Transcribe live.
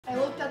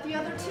that the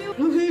other two.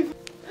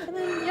 And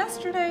then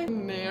yesterday,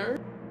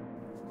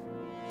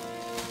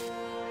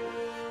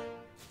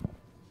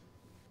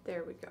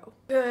 there we go.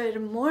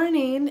 Good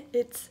morning.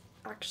 It's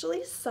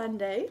actually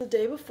Sunday, the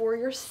day before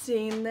you're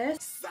seeing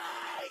this.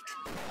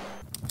 Psych!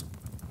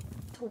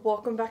 So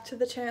welcome back to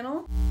the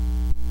channel.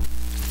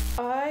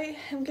 I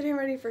am getting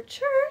ready for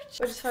church,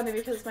 which is funny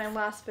because my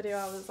last video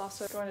I was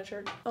also going to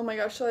church. Oh my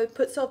gosh, so I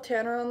put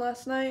self-tanner on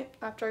last night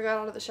after I got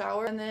out of the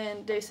shower, and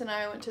then Dace and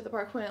I went to the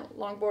park, went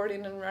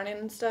longboarding and running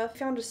and stuff. He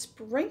found a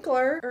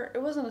sprinkler, or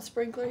it wasn't a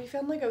sprinkler, he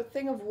found like a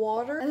thing of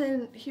water, and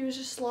then he was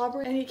just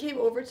slobbering, and he came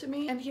over to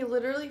me and he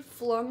literally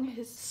flung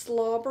his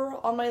slobber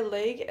on my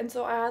leg, and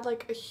so I had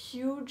like a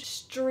huge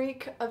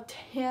streak of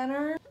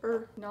tanner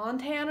or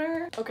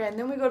non-tanner. Okay, and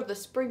then we go to the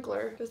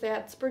sprinkler because they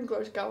had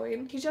sprinklers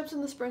going. He jumps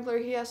in the sprinkler,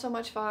 he has so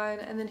much fun,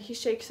 and then he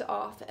shakes it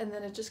off, and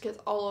then it just gets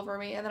all over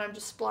me, and then I'm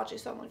just splotchy.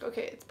 So I'm like,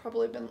 okay, it's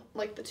probably been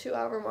like the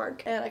 2-hour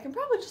mark, and I can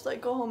probably just like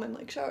go home and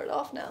like shower it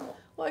off now.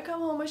 Well, I come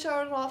home, I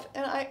showered it off,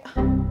 and I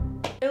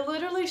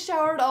literally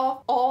showered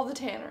off all the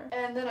tanner,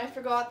 and then I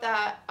forgot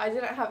that I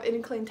didn't have any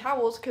clean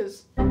towels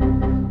because.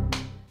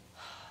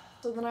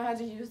 So then I had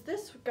to use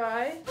this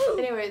guy.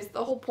 Anyways,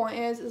 the whole point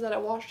is that I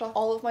washed off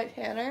all of my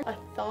tanner, I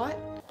thought.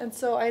 And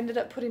so I ended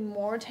up putting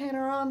more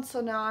tanner on.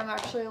 So now I'm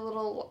actually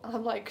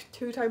I'm like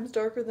 2 times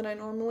darker than I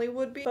normally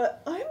would be.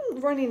 But I'm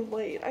running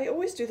late. I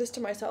always do this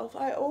to myself.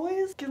 I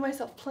always give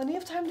myself plenty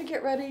of time to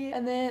get ready.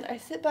 And then I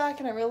sit back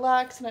and I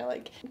relax and I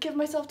like give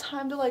myself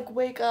time to like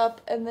wake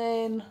up. And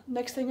then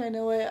next thing I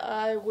know it,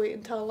 I wait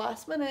until the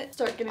last minute,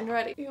 start getting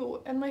ready.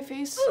 Ew, and my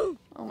face.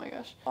 Oh my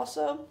gosh.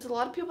 Also, there's a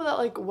lot of people that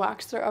like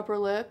wax their upper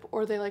lip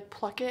or they like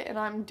pluck it, and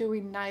I'm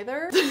doing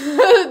neither.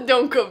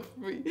 Don't come for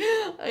me.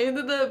 I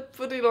ended up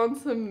putting on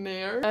some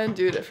Nair, and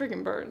dude, it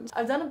freaking burns.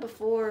 I've done it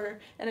before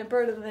and it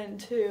burned then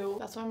too.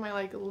 That's why my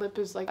like lip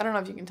is like, I don't know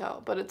if you can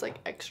tell, but it's like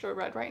extra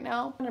red right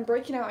now. When I'm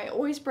breaking out, I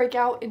always break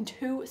out in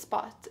 2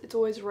 spots. It's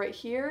always right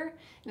here,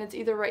 and it's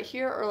either right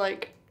here or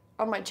like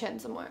on my chin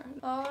somewhere.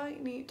 I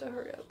need to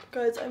hurry up.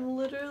 Guys, I'm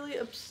literally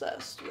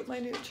obsessed with my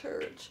new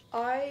church.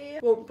 I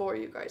won't bore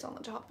you guys on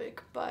the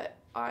topic, but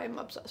I'm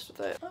obsessed with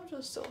it. I'm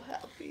just so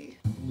happy.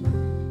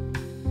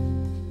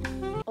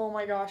 Oh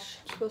my gosh,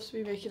 I'm supposed to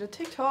be making a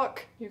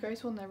TikTok. You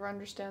guys will never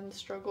understand the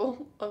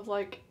struggle of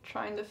like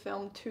trying to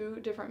film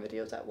 2 different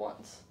videos at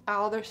once.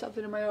 Ow, there's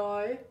something in my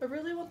eye. I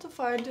really want to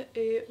find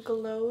a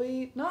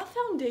glowy, not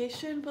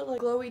foundation, but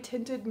like glowy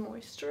tinted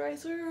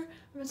moisturizer.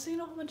 I've been seeing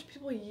a whole bunch of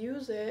people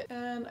use it,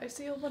 and I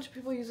see a whole bunch of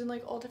people using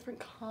like all different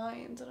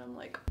kinds, and I'm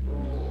like,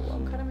 oh,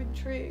 I'm kind of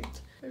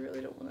intrigued. I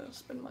really don't want to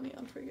spend money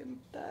on friggin'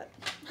 that.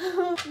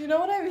 You know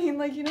what I mean?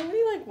 Like, you know when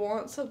you like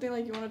want something,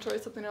 like you want to try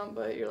something out,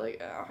 but you're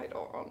like, oh, I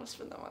don't want to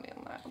spend the money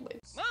on that.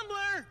 Like,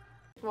 Mumbler!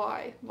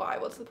 Why? Why?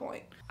 What's the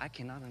point? I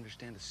cannot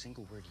understand a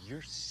single word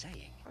you're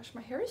saying. Gosh,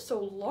 my hair is so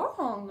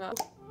long.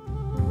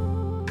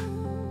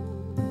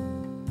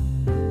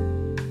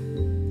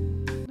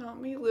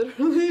 Not me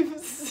literally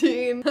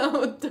seeing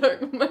how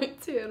dark my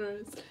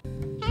tanner is.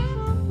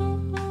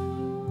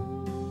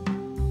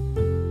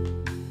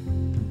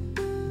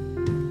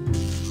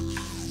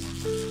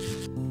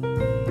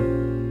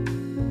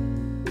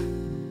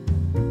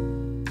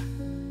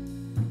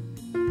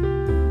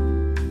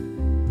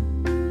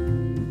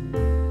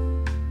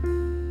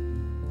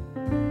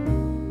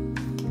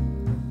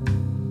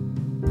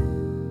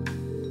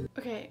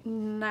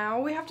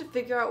 Now we have to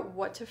figure out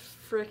what to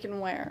freaking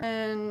wear.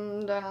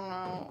 And I don't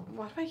know.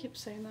 Why do I keep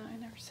saying that? I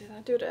never say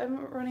that. Dude,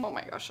 I'm running. Oh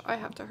my gosh, I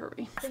have to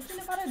hurry. Thinking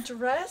about a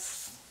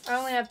dress. I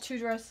only have 2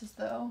 dresses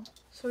though.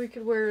 So we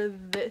could wear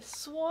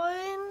this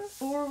one,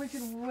 or we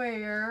could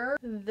wear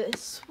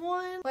this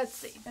one. Let's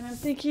see. And I'm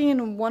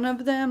thinking one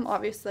of them,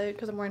 obviously,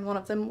 because I'm wearing one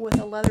of them, with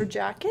a leather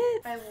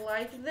jacket. I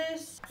like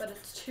this, but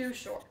it's too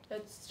short.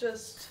 It's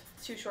just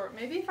too short.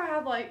 Maybe if I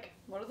had like,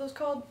 what are those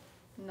called?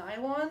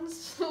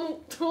 Nylons?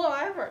 Well,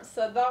 I haven't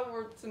said that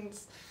word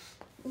since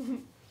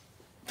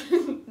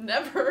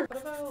never.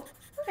 What about,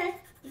 okay,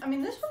 I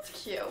mean this one's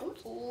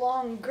cute.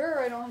 Longer,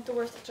 I don't have to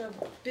wear such a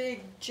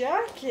big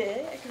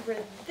jacket. I could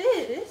wear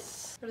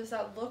this. Or does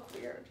that look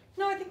weird?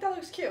 No, I think that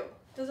looks cute.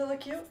 Does it look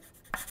cute?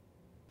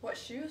 What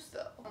shoes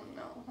though? Oh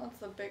no, that's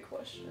the big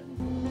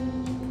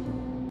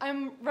question.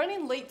 I'm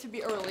running late to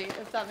be early,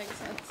 if that makes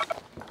sense.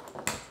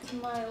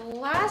 My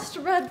last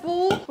Red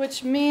Bull,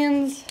 which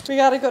means we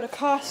gotta go to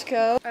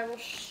Costco. I will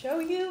show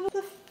you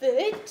the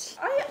fit.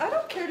 I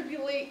don't care to be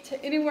late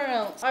to anywhere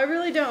else. I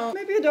really don't.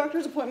 Maybe a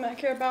doctor's appointment I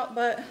care about,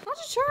 but not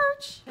to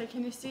church. Okay,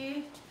 can you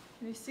see?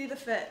 Can you see the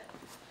fit?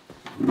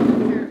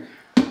 Here,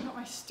 I got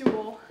my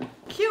stool.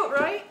 Cute,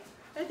 right?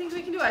 I think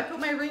we can do it. I put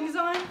my rings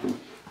on.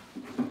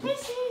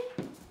 Missy,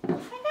 I gotta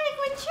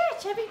go to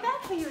church. I'll be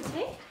back for you,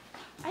 okay?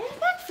 I'll be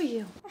back for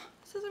you. Oh,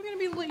 it says I'm gonna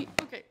be late.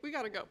 Okay, we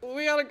gotta go.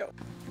 We gotta go.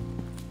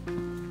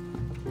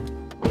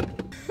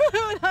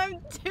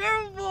 I'm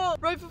terrible.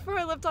 Right before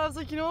I left, I was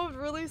like, you know what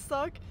would really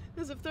suck?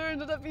 as if there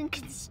ended up being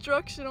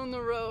construction on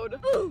the road.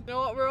 You know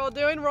what we're all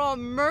doing? We're all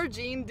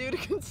merging due to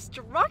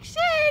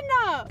construction!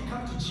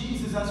 Come to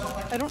Jesus, that's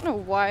what I don't know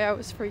why I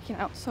was freaking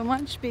out so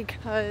much,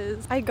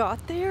 because I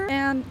got there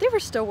and they were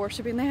still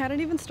worshiping. They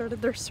hadn't even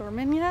started their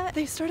sermon yet.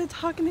 They started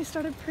talking, they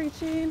started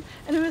preaching,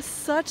 and it was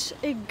such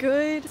a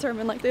good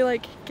sermon. Like, they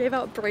like gave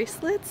out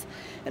bracelets,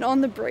 and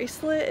on the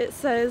bracelet it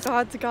says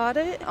God's got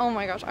it. Oh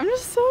my gosh, I'm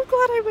just so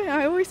glad I went.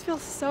 I always feel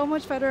so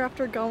much better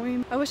after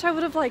going. I wish I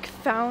would have like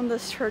found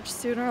this church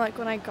sooner, like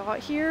when I got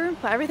here,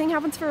 but everything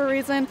happens for a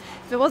reason.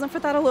 If it wasn't for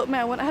that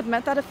elopement, I wouldn't have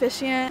met that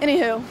officiant.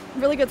 Anywho,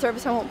 really good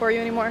service. I won't bore you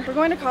anymore. We're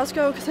going to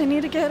Costco because I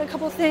need to get a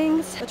couple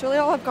things. That's really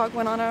all I've got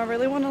going on. I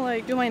really want to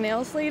like do my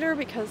nails later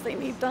because they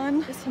need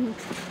done. Get some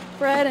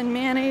bread and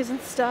mayonnaise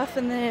and stuff,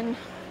 and then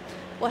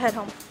we'll head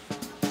home.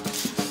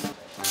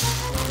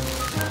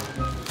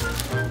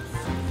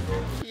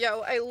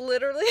 Yo, I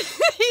literally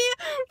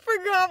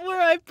forgot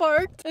where I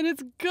parked, and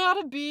it's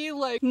gotta be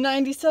like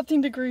 90 something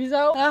degrees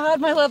out. I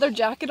had my leather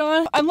jacket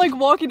on. I'm like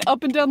walking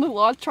up and down the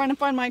lot trying to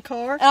find my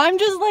car, and I'm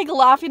just like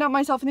laughing at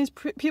myself, and these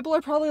people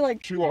are probably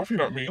like, she laughing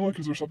at me? Like,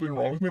 is there something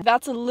wrong with me?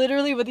 that's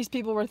literally what these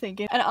people were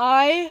thinking, and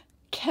I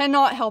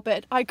cannot help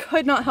it. I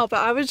could not help it.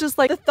 I was just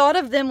like, the thought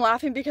of them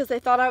laughing because they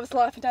thought I was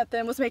laughing at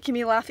them was making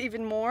me laugh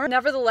even more.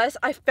 Nevertheless,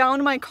 I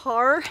found my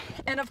car,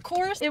 and of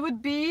course it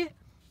would be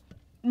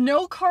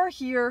no car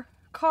here,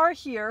 car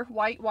here,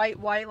 white,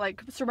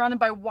 like surrounded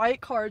by white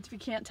cars if you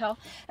can't tell,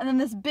 and then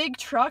this big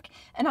truck,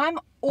 and I'm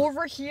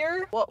over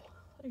here. Whoa,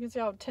 you can see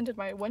how tinted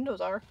my windows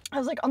are. I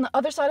was like on the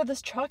other side of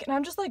this truck, and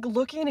I'm just like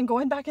looking and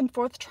going back and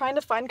forth trying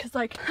to find, because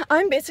like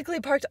I'm basically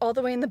parked all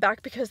the way in the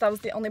back because that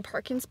was the only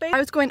parking space. I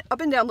was going up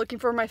and down looking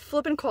for my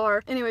flipping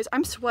car. Anyways,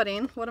 I'm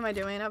sweating. What am I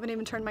doing? I haven't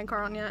even turned my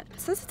car on yet.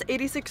 It says it's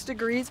 86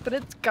 degrees, but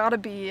it's gotta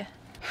be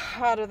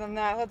hotter than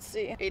that. Let's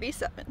see.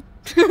 87.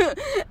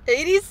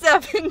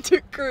 87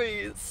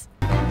 degrees.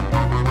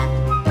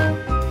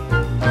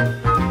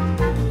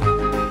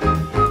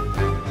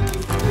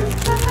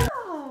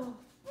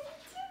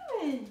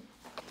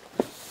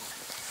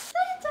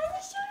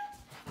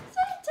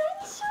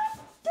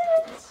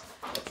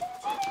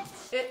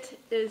 It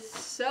is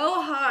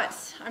so hot.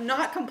 I'm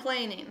not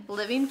complaining.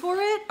 Living for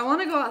it. I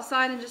want to go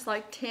outside and just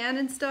like tan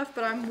and stuff,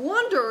 but I'm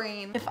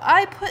wondering if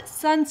I put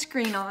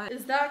sunscreen on,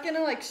 is that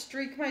gonna like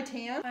streak my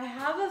tan? I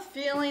have a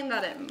feeling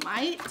that it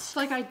might.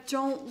 Like, I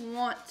don't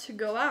want to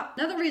go out.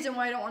 Another reason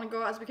why I don't want to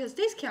go out is because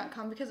days can't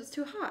come because it's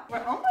too hot.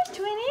 We're almost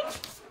twinning.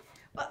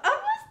 We're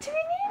almost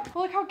twinning.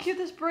 Look how cute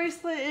this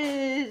bracelet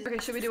is. Okay,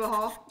 should we do a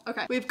haul?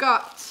 Okay, we've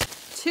got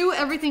 2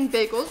 everything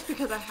bagels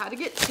because I had to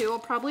get 2. I'll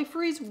probably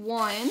freeze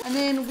 1. And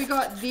then we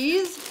got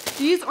these.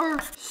 These are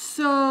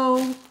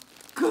so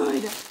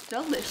good.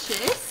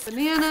 Delicious.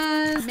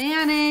 Bananas,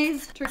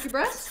 mayonnaise, turkey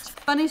breast.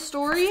 Funny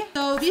story.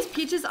 So these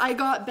peaches I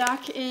got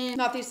back in,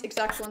 not these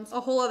exact ones, a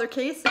whole other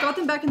case. I got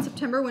them back in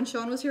September when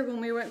Sean was here,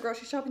 when we went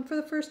grocery shopping for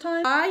the first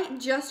time. I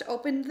just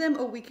opened them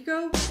a week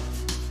ago.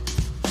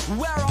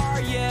 Where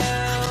are you?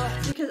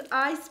 Because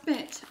I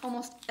spent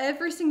almost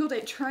every single day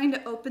trying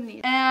to open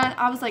these. And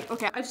I was like,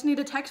 okay, I just need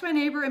to text my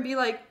neighbor and be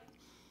like,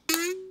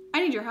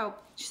 I need your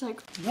help. She's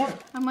like, What?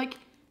 I'm like,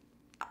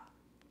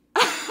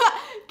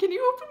 can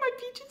you open my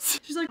peaches?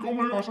 She's like, Oh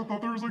my gosh, I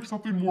thought there was like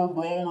something more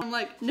wrong. I'm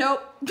like,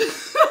 nope.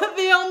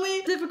 The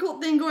only difficult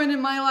thing going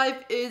in my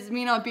life is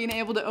me not being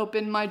able to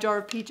open my jar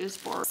of peaches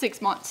for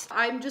 6 months.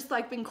 I'm just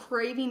like been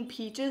craving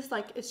peaches.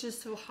 Like, it's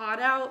just so hot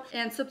out,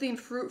 and something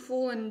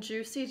fruitful and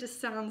juicy just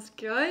sounds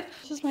good.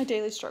 It's just my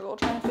daily struggle,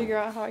 trying to figure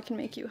out how I can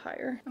make you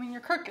higher. I mean,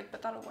 you're crooked,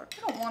 but that'll work.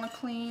 I don't want to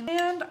clean,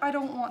 and I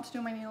don't want to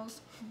do my nails.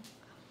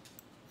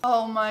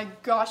 Oh my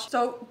gosh,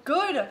 so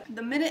good.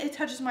 The minute it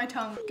touches my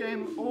tongue,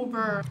 game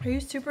over. Are you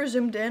super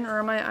zoomed in, or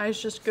are my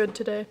eyes just good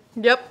today?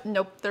 Yep,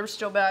 nope, they're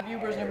still bad. You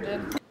were zoomed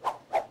in.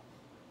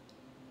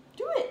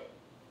 Do it.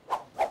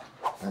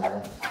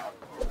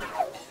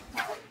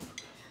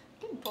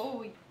 Good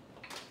boy.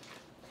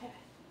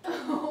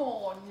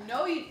 Oh,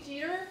 no, you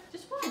cheater.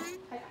 Just one.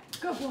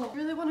 Good boy. I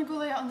really want to go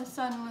lay out in the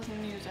sun and listen to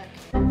music.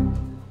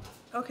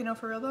 Okay, no,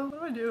 for real though, what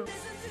do I do?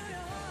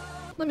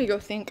 Let me go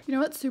think. You know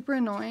what's super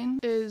annoying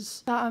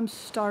is that I'm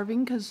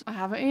starving because I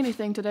haven't ate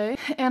anything today,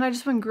 and I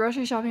just went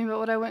grocery shopping, but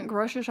what I went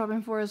grocery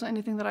shopping for isn't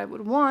anything that I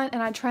would want,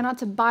 and I try not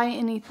to buy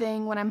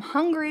anything when I'm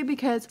hungry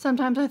because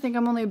sometimes I think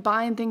I'm only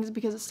buying things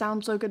because it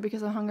sounds so good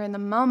because I'm hungry in the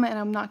moment and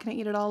I'm not gonna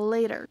eat it all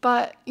later.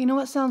 But you know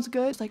what sounds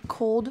good? It's like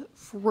cold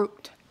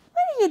fruit.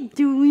 What are you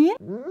doing?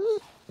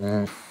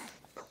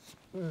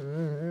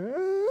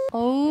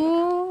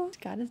 Oh, it's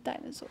got his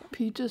dinosaur.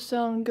 Peaches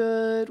sound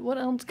good. What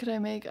else could I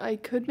make? I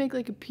could make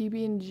like a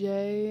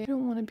PB&J. I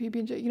don't want a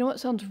PB&J. You know what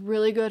sounds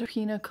really good?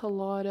 Pina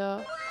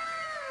colada.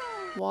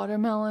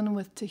 Watermelon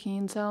with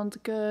tahini sounds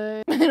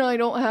good. And I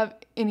don't have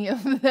any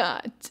of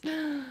that.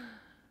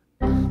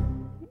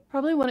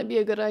 Probably wouldn't be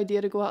a good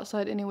idea to go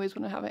outside anyways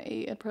when I haven't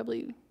ate. I'd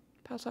probably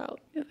pass out.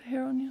 You have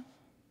hair on you.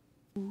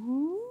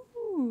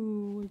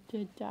 Ooh,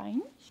 the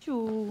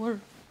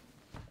dinosaur.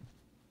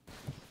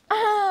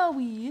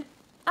 Owie!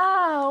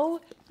 Ow!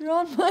 You're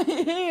on my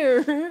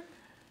hair!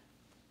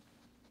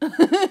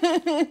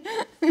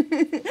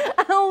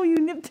 Ow, you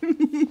nipped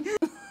me.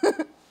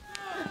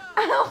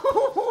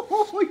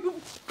 Ow, you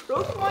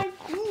broke my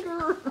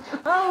finger.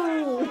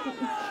 Ow.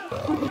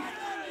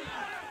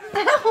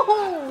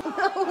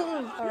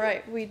 Ow. All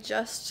right, we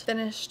just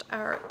finished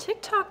our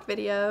TikTok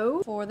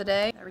video for the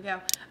day. There we go.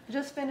 I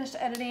just finished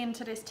editing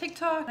today's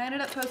TikTok. I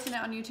ended up posting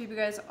it on YouTube. You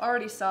guys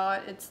already saw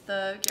it. It's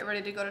the get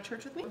ready to go to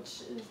church with me,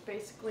 which is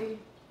basically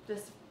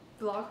this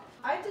vlog.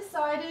 I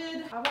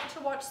decided I want to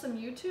watch some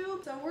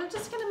YouTube, so we're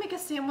just gonna make a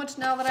sandwich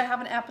now that I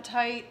have an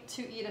appetite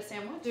to eat a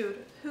sandwich.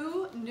 Dude,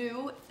 who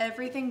knew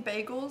everything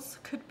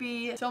bagels could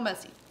be so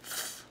messy?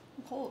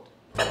 I'm cold.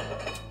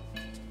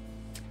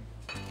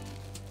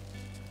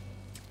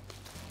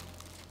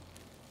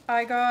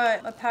 I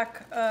got a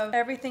pack of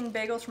everything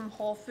bagels from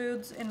Whole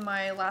Foods in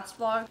my last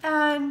vlog,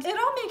 and it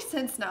all makes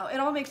sense now. It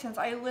all makes sense.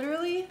 I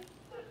literally,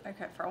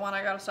 okay, for one,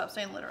 I gotta stop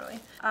saying literally.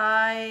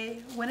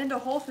 I went into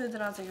Whole Foods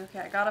and I was like, okay,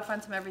 I gotta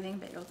find some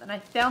everything bagels. And I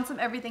found some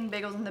everything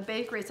bagels in the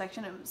bakery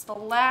section. It was the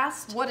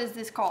last, what is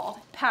this called?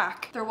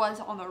 Pack there was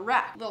on the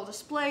rack. Little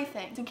display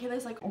thing. And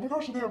Kayla's like, Oh my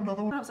gosh, they have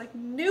another one. and I was like,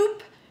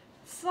 nope.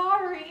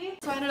 Sorry.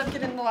 So I ended up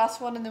getting the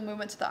last one, and then we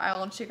went to the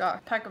aisle and she got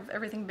a pack of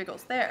everything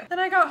bagels there. Then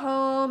I got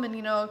home and,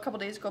 you know, a couple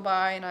days go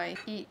by and I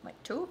eat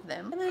like 2 of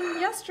them. And then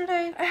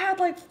yesterday I had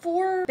like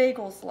 4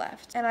 bagels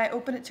left and I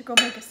opened it to go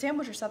make a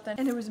sandwich or something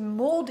and it was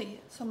moldy.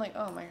 So I'm like,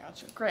 oh my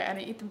gosh, great. I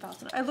didn't eat them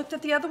fast enough. I looked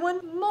at the other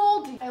one,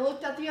 moldy. I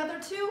looked at the other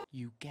 2,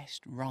 You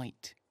guessed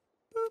right.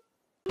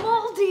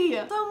 moldy.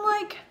 So I'm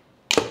like,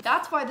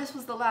 that's why this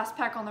was the last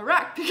pack on the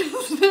rack,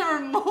 because they were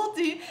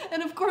moldy.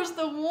 And of course,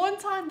 the one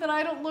time that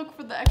I don't look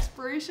for the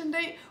expiration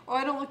date or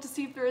I don't look to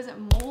see if there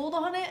isn't mold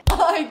on it,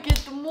 I get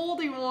the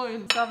moldy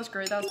ones. That was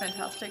great. That was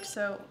fantastic.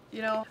 So,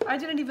 you know, I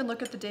didn't even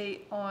look at the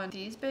date on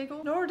these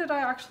bagels, nor did I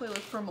actually look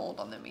for mold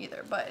on them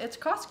either, but it's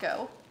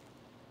Costco.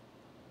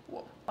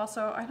 Whoa.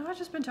 Also, I know I've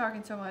just been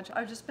talking so much.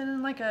 I've just been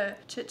in like a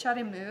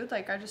chit-chatty mood.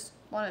 Like I just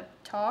want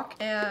to talk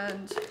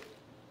and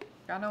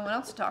got no one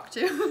else to talk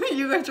to.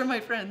 You guys are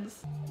my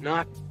friends.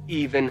 Not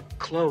even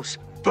close,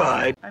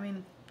 bud. I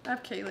mean, I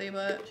have Kaylee,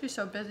 but she's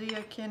so busy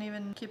I can't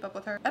even keep up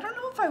with her. I don't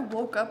know if I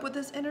woke up with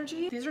this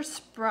energy. These are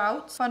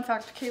sprouts. Fun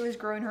fact, Kaylee's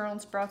growing her own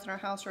sprouts in our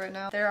house right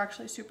now. They're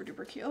actually super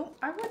duper cute.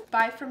 I would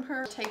buy from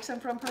her, take some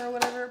from her or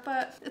whatever,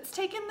 but it's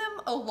taken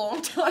them a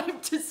long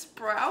time to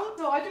sprout.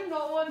 So I do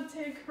not want to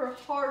take her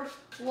hard,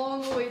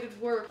 long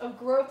awaited work of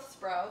growth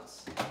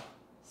sprouts.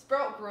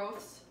 Sprout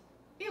growths.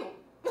 Ew.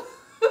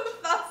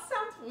 That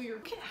sounds weird.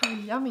 Look at how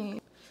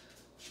yummy.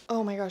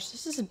 Oh my gosh,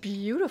 this is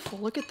beautiful.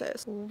 Look at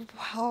this.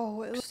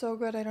 Wow, it looks so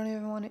good. I don't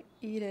even want to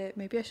eat it.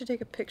 Maybe I should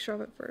take a picture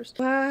of it first.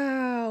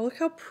 Wow, look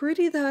how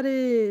pretty that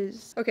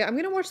is. Okay, I'm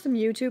gonna watch some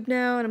YouTube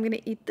now and I'm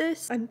gonna eat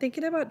this. I'm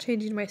thinking about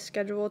changing my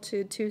schedule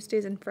to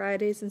Tuesdays and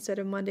Fridays instead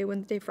of Monday,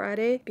 Wednesday,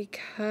 Friday,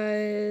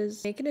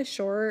 because making a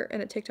short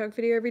and a TikTok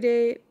video every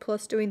day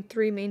plus doing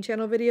 3 main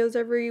channel videos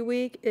every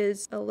week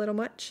is a little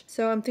much.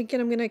 So I'm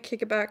thinking I'm gonna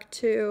kick it back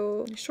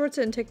to shorts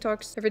and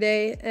TikToks every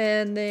day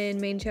and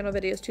then main channel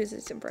videos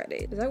Tuesdays and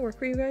Fridays. Does that work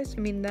for you guys? I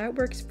mean, that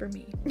works for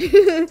me.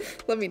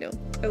 Let me know.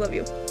 I love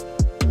you.